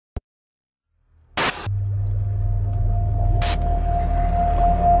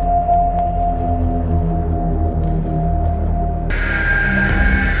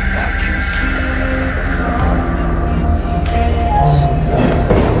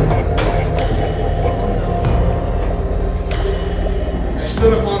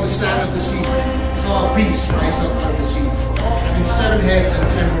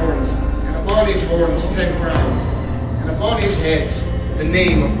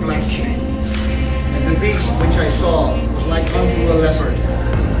black. And the beast which I saw was like unto a leopard,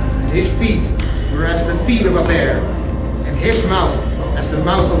 and his feet were as the feet of a bear, and his mouth as the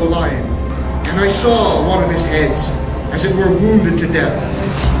mouth of a lion. And I saw one of his heads as it were wounded to death,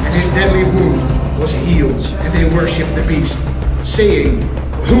 and his deadly wound was healed, and they worshipped the beast, saying,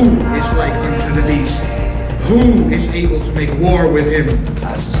 Who is like unto the beast? Who is able to make war with him?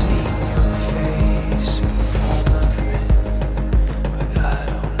 I've seen your face before my friend, but I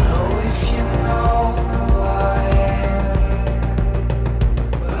don't know if you know who I am.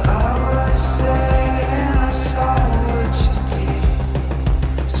 But I was there and I saw what you did.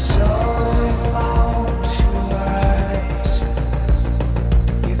 Saw with my own two eyes.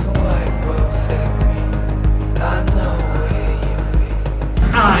 You can wipe off that grin. I know where you've been.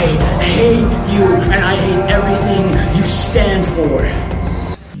 I hate you, and I hate everything you stand for.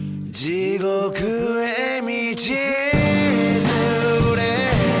 地獄へ道連れ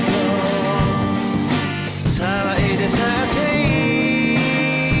と騒いで去ってい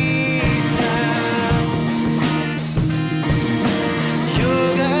った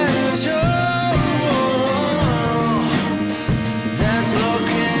夜が上雑録エ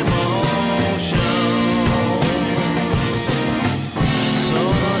モーションその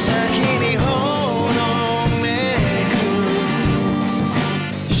先にほのめく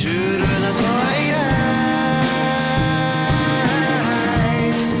シュールなトワイライ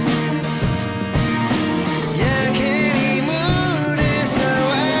トやけに群れ騒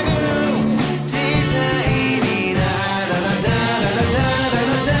ぐ事態にダラダラダラダラ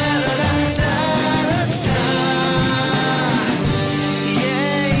ダラダラダラダ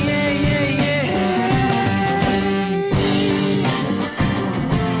Yeah yeah yeah yeah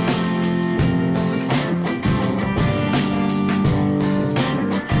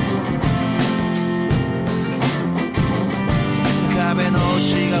壁の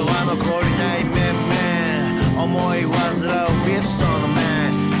内側残りない面々思い煩うビストの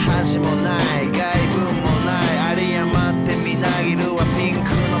面恥もない外文もない有り余ってみなぎるはピンクの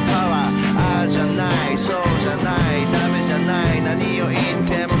パワーああじゃないそうじゃないダメじゃない何を言っ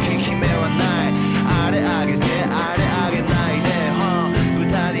ても効き目はないあれあげてあれあげないで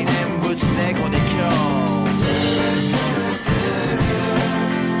豚に念仏猫に今日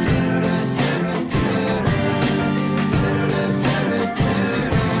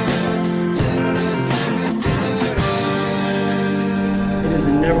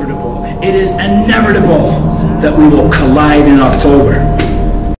It is inevitable that we will collide in October.